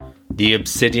The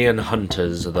Obsidian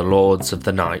Hunters are the Lords of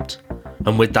the Night,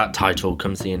 and with that title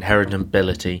comes the inherent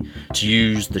ability to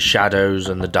use the shadows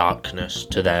and the darkness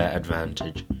to their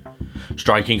advantage.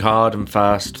 Striking hard and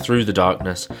fast through the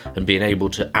darkness and being able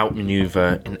to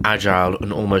outmaneuver in agile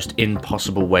and almost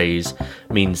impossible ways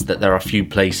means that there are few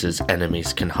places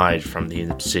enemies can hide from the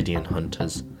Obsidian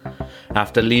Hunters.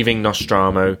 After leaving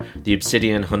Nostromo, the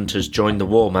Obsidian Hunters joined the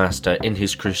Warmaster in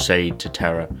his crusade to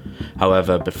Terra.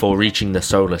 However, before reaching the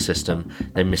solar system,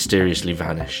 they mysteriously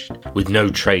vanished, with no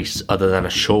trace other than a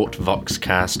short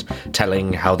voxcast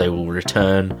telling how they will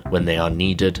return when they are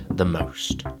needed the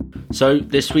most. So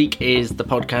this week is the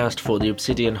podcast for the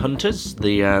Obsidian Hunters,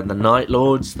 the Night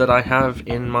Lords that I have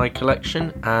in my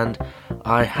collection, and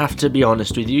I have to be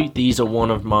honest with you, these are one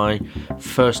of my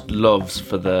first loves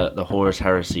for the Horus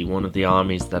Heresy, one of the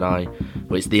armies that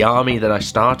it's the army that I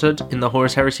started in the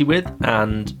Horus Heresy with,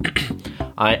 and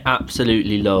I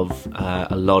absolutely love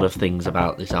a lot of things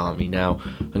about this army. Now,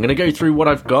 I'm going to go through what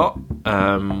I've got,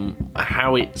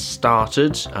 how it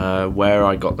started, where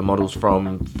I got the models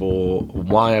from, for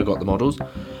why I got the models.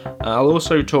 I'll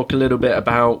also talk a little bit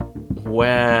about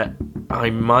where I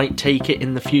might take it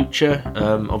in the future.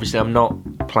 Obviously, I'm not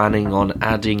planning on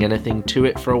adding anything to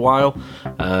it for a while.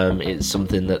 It's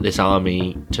something that this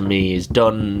army, to me, is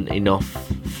done enough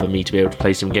for me to be able to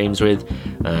play some games with,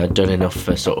 done enough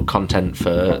for sort of content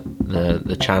for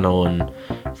the channel and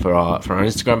for our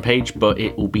Instagram page, but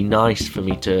it will be nice for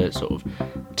me to sort of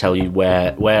tell you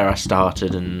where I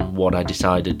started and what I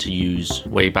decided to use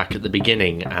way back at the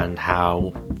beginning, and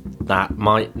how that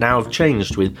might now have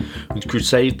changed with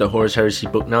Crusade, the Horus Heresy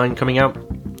Book 9 coming out.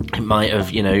 It might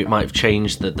have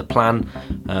changed the plan,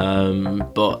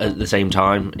 but at the same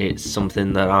time, it's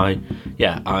something that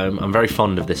I'm very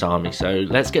fond of this army. So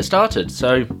let's get started.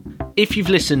 So if you've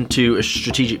listened to A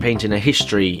Strategic Painting, A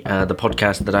History, the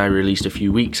podcast that I released a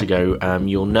few weeks ago,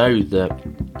 you'll know that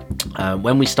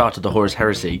when we started the Horus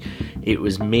Heresy, it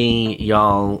was me,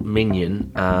 Jarl,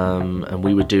 Minion, and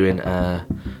we were doing a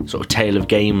sort of Tale of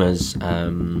Gamers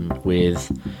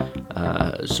with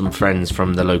some friends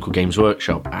from the local Games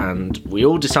Workshop, and we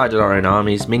all decided our own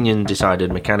armies. Minion decided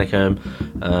Mechanicum,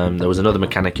 there was another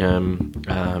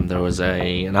Mechanicum, there was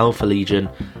an Alpha Legion,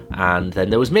 and then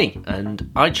there was me,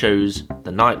 and I chose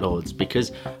the Night Lords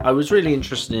because I was really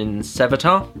interested in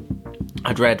Sevatar.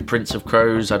 I'd read Prince of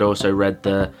Crows. I'd also read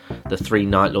the three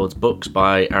Night Lords books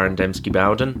by Aaron Dembski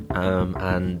Bowden,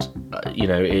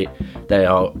 they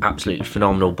are absolutely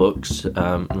phenomenal books,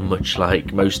 much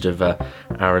like most of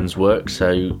Aaron's work.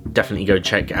 So definitely go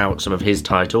check out some of his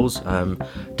titles.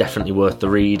 Definitely worth the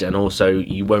read, and also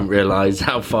you won't realise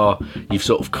how far you've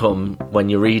sort of come when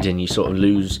you're reading. You sort of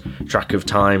lose track of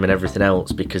time and everything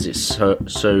else because it's so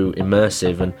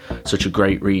immersive and such a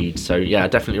great read. So yeah, I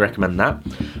definitely recommend that.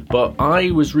 But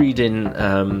I was reading,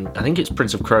 I think it's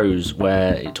Prince of Crows,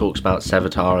 where it talks about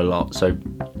Sevatar a lot. So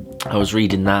I was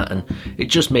reading that, and it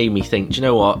just made me think, do you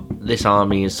know what? This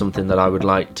army is something that I would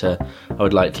like to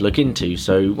look into.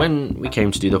 So when we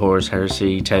came to do the Horus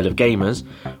Heresy Tale of Gamers,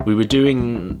 we were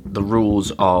doing the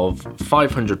rules of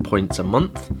 500 points a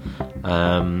month,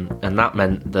 and that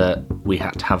meant that we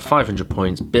had to have 500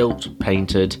 points built,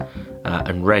 painted,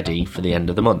 and ready for the end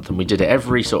of the month. And we did it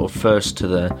every sort of 1st to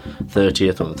the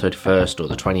 30th or the 31st or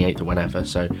the 28th or whenever.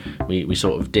 So we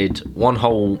sort of did one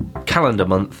whole calendar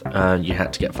month, and you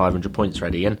had to get 500 points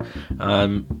ready. And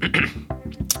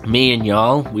me and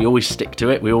Jarl, we always stick to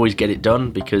it. We always get it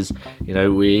done because,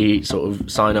 we sort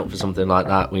of sign up for something like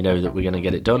that. We know that we're going to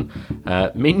get it done.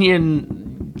 Minion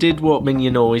did what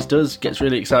Minion always does, gets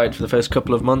really excited for the first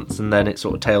couple of months, and then it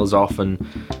sort of tails off, and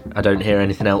I don't hear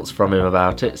anything else from him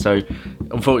about it. So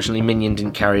unfortunately Minion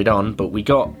didn't carry it on, but we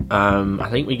got I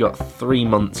think we got 3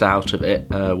 months out of it,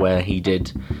 where he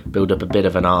did build up a bit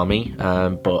of an army,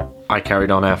 but I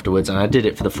carried on afterwards, and I did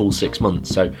it for the full 6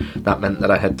 months. So that meant that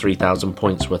I had 3,000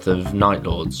 points worth of Night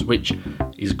Lords, which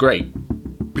is great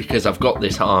because I've got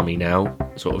this army now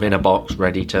sort of in a box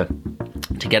ready to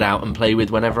get out and play with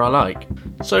whenever I like.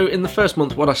 So in the first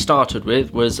month, what I started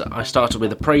with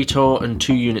a Praetor and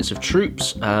 2 units of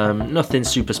troops. Nothing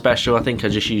super special. I think I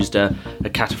just used a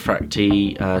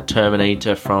Cataphractii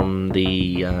Terminator from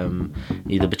the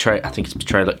I think it's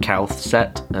Betrayal at Calth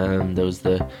set. There was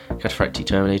the Cataphractii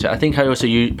Terminator. I think I also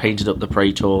painted up the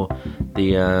Praetor,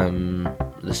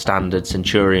 the standard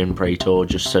Centurion Praetor,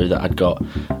 just so that I'd got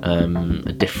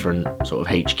a different sort of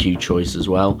HQ choice as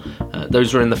well.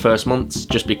 Those were in the first months,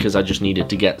 just because I just needed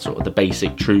to get sort of the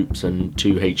basic troops and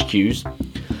 2 HQs.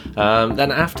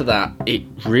 Then after that, it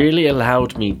really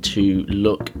allowed me to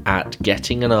look at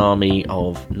getting an army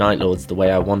of Night Lords the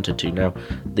way I wanted to. Now,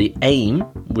 the aim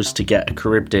was to get a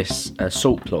Charybdis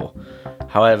Saltclaw.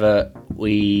 However,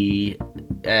 it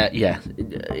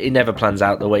never plans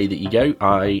out the way that you go.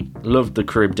 I love the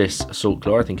Charybdis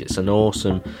Saltclaw. I think it's an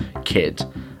awesome kit.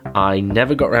 I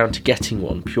never got around to getting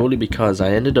one purely because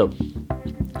I ended up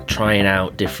trying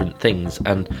out different things,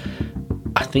 and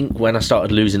I think when I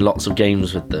started losing lots of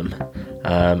games with them,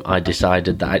 I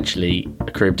decided that actually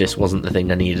a Charybdis wasn't the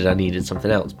thing I needed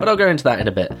something else, but I'll go into that in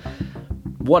a bit.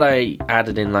 What I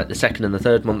added in like the second and the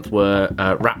third month were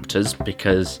Raptors,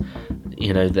 because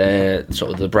they're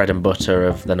sort of the bread and butter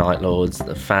of the Night Lords,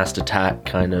 the fast attack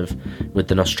kind of with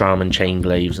the Nostrum and chain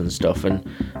glaives and stuff, and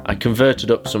I converted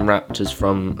up some Raptors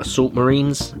from Assault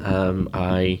Marines.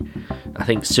 I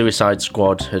think Suicide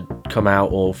Squad had come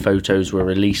out, or photos were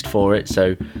released for it,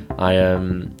 so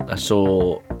I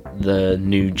saw the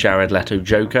new Jared Leto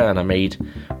Joker, and I made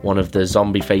one of the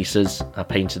zombie faces. I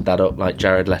painted that up like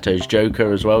Jared Leto's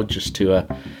Joker as well, just to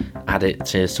add it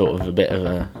to sort of a bit of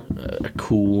a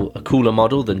cooler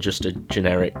model than just a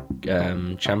generic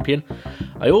champion.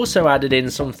 I also added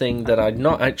in something that I'd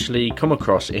not actually come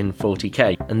across in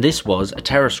 40k, and this was a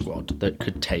Terror Squad that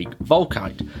could take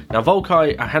Volkite. Now,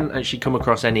 Volkite, I hadn't actually come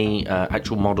across any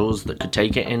actual models that could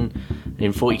take it in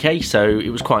 40k, so it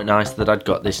was quite nice that I'd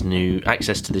got this new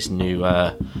access to this new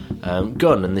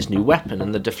gun and this new weapon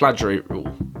and the Deflagrate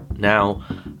rule. Now,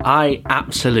 I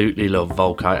absolutely love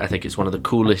Volkite. I think it's one of the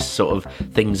coolest sort of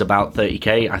things about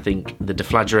 30k. I think the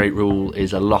Deflagrate rule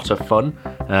is a lot of fun,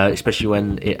 especially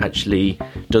when it actually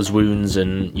does wounds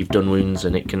and you've done wounds,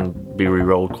 and it can be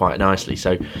re-rolled quite nicely.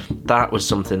 So that was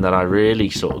something that I really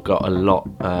sort of got a lot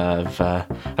of.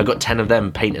 I got 10 of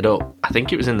them painted up. I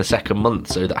think it was in the second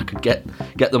month, so that I could get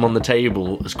them on the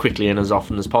table as quickly and as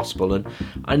often as possible. And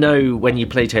I know when you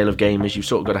play Tale of Gamers, you've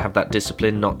sort of got to have that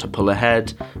discipline not to pull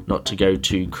ahead, not to go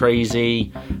too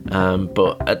crazy,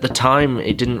 but at the time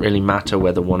it didn't really matter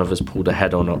whether one of us pulled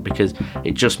ahead or not, because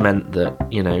it just meant that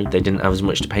they didn't have as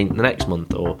much to paint the next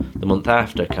month or the month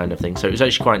after kind of thing. So it was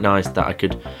actually quite nice that I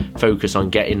could focus on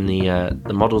getting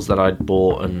the models that I'd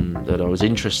bought and that I was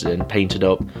interested in painted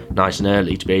up nice and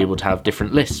early to be able to have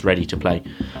different lists ready to play.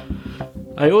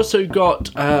 I also got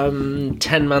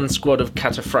 10-man squad of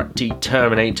Cataphractii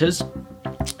Terminators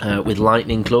with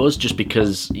lightning claws, just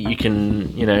because you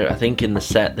can, I think in the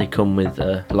set they come with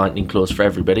lightning claws for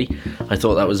everybody. I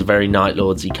thought that was a very Night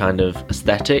Lordsy kind of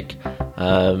aesthetic.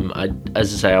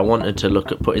 As I say, I wanted to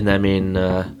look at putting them in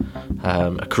a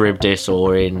Charybdis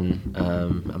or in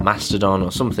a Mastodon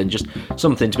or something, just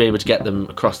something to be able to get them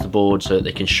across the board so that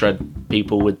they can shred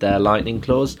people with their lightning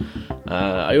claws.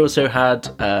 I also had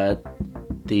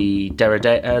the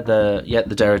Deredeo,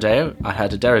 the Deredeo. I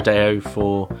had a Deredeo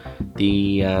for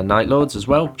the Night Lords as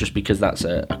well, just because that's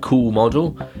a cool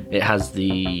model. It has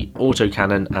the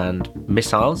autocannon and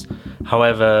missiles.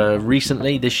 However,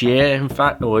 recently, this year, in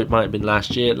fact, or it might have been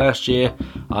last year,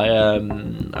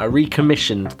 I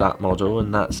recommissioned that model,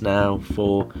 and that's now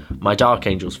for my Dark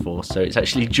Angels force. So it's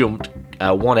actually jumped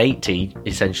 180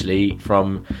 essentially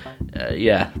from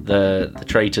the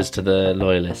traitors to the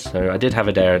loyalists. So I did have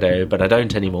a Deredeo, but I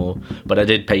don't anymore. But I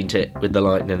did paint it with the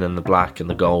lightning and the black and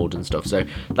the gold and stuff, so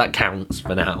that counts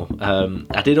for now.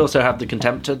 I did also have the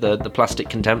Contemptor, the plastic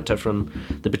Contemptor from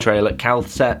the Betrayal at Calth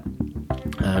set,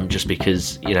 just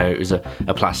because it was a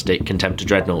plastic Contemptor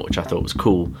Dreadnought, which I thought was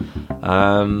cool.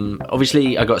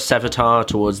 Obviously I got Sevatar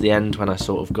towards the end when I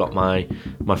sort of got my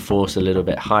force a little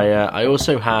bit higher. I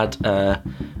also had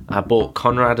I bought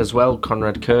Conrad as well,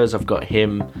 Conrad Kurz. I've got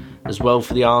him as well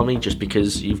for the army, just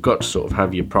because you've got to sort of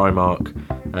have your Primarch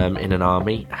in an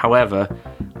army. However,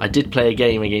 I did play a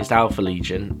game against Alpha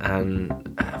Legion,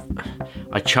 and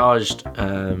I charged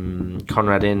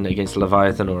Conrad in against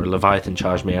Leviathan, or Leviathan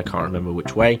charged me, I can't remember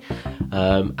which way,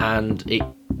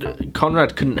 and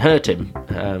Conrad couldn't hurt him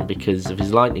because of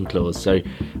his lightning claws,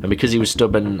 and because he was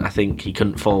stubborn, I think he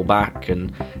couldn't fall back,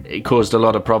 and it caused a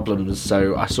lot of problems.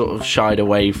 So I sort of shied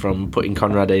away from putting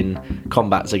Conrad in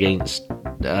combats against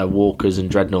walkers and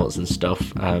dreadnoughts and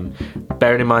stuff.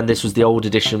 Bearing in mind this was the old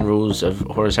edition rules of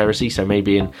Horus Heresy, so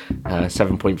maybe in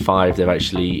 7.5 they've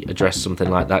actually addressed something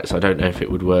like that, so I don't know if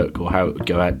it would work or how it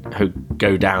would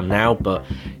go down now, but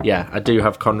yeah, I do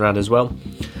have Conrad as well.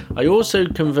 I also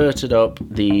converted up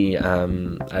the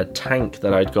a tank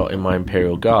that I'd got in my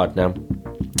Imperial Guard. Now,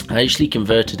 I actually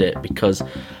converted it because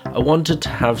I wanted to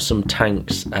have some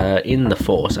tanks in the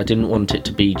force. I didn't want it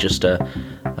to be just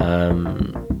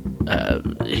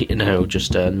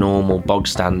just a normal bog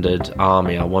standard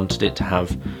army. I wanted it to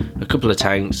have a couple of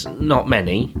tanks, not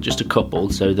many, just a couple,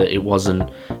 so that it wasn't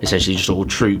essentially just all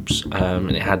troops,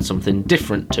 and it had something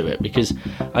different to it, because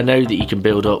I know that you can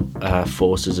build up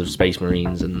forces of Space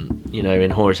Marines, and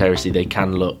in Horus Heresy they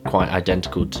can look quite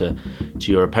identical to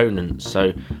your opponents.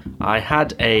 So I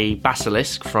had a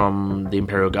Basilisk from the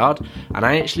Imperial Guard, and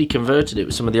I actually converted it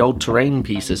with some of the old terrain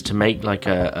pieces to make like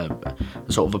a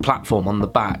sort of a platform on the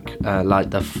back,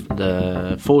 like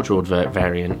the Forge World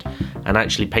variant, and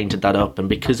actually painted that up. And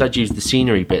because I'd used the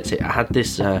scenery bits, it had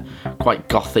this quite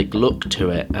gothic look to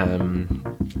it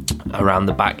around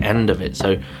the back end of it.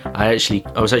 So I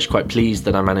was actually quite pleased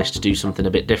that I managed to do something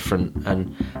a bit different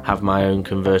and have my own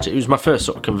converted. It was my first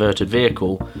sort of converted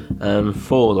vehicle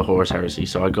for the Horus Heresy,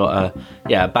 so I got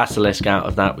a Basilisk out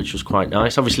of that, which was quite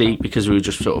nice. Obviously, because we were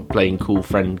just sort of playing cool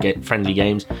friendly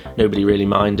games, nobody really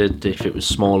minded if it was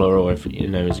smaller or if it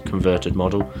was a converted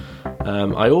model.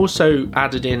 I also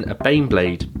added in a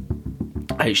Baneblade.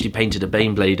 I actually painted a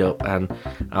Baneblade up, and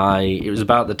it was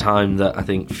about the time that I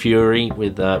think Fury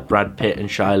with Brad Pitt and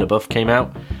Shia LaBeouf came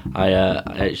out. I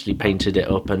actually painted it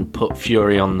up and put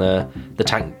Fury on the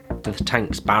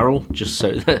tank's barrel, just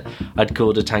so that I'd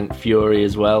called a tank Fury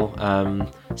as well.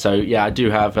 So yeah, I do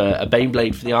have a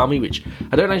Baneblade for the army, which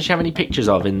I don't actually have any pictures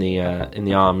of in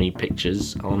the army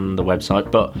pictures on the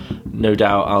website, but no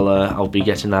doubt I'll be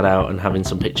getting that out and having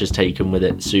some pictures taken with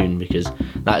it soon, because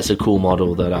that's a cool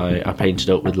model that I painted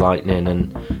up with lightning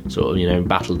and sort of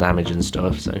battle damage and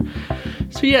stuff. So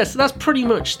that's pretty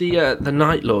much the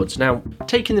Night Lords. Now,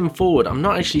 taking them forward, I'm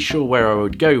not actually sure where I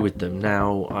would go with them.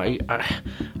 Now, I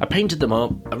painted them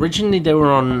up. Originally, they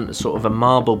were on sort of a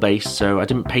marble base, so I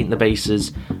didn't paint the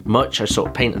bases much. I sort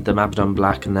of painted them Abaddon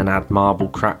black and then add marble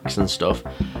cracks and stuff.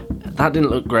 That didn't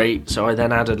look great, so I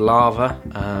then added lava.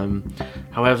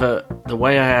 However, the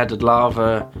way I added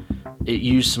lava, it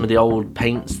used some of the old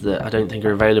paints that I don't think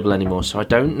are available anymore, so I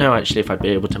don't know actually if I'd be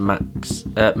able to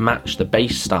match the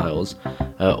base styles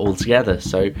altogether.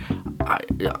 So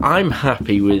I'm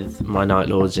happy with my Night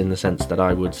Lords in the sense that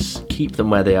I would keep them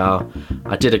where they are.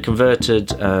 I did a converted,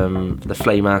 the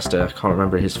Flaymaster, I can't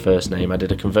remember his first name, I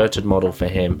did a converted model for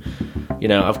him.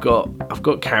 I've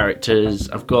got characters,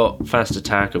 I've got fast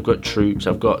attack, I've got troops,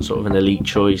 I've got sort of an elite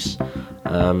choice,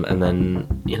 and then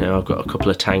I've got a couple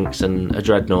of tanks and a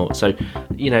dreadnought. So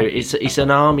it's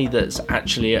an army that's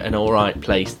actually at an alright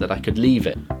place that I could leave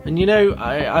it. And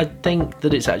I think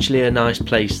that it's actually a nice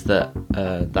place that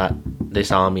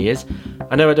this army is.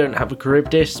 I know I don't have a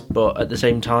Charybdis, but at the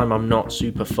same time I'm not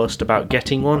super fussed about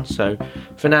getting one. So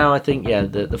for now I think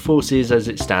the force is as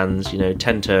it stands, 10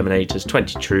 Terminators,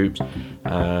 20 troops,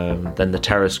 then the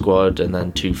Terror Squad, and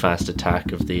then 2 fast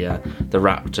attack of the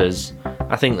Raptors.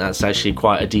 I think that's actually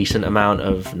quite a decent amount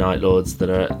of Night Lords that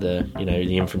are the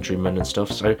infantrymen and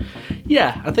stuff. So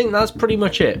yeah, I think that's pretty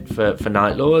much it for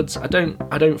Night Lords. I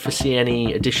don't foresee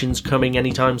any additions coming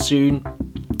anytime soon.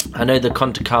 I know the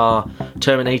Kontakar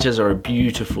Terminators are a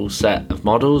beautiful set of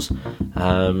models.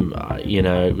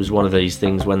 It was one of these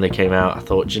things when they came out, I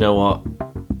thought, you know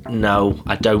what? No,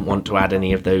 I don't want to add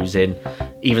any of those in.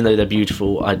 Even though they're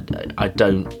beautiful, I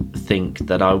don't think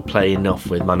that I'll play enough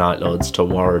with my Night Lords to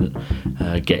warrant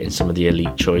getting some of the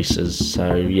elite choices.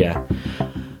 So yeah.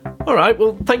 Alright,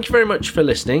 well, thank you very much for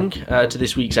listening to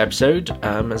this week's episode.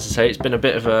 As I say, it's been a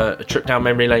bit of a trip down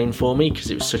memory lane for me, because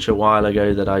it was such a while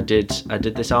ago that I did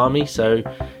this army. So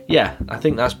yeah, I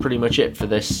think that's pretty much it for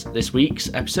this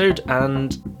week's episode.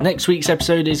 And next week's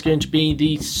episode is going to be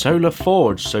the Solar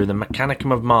Forge, so the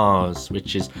Mechanicum of Mars,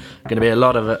 which is going to be a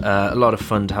lot of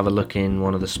fun to have a look in,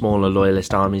 one of the smaller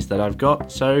loyalist armies that I've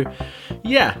got. So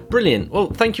yeah, brilliant.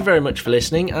 Well, thank you very much for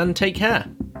listening, and take care.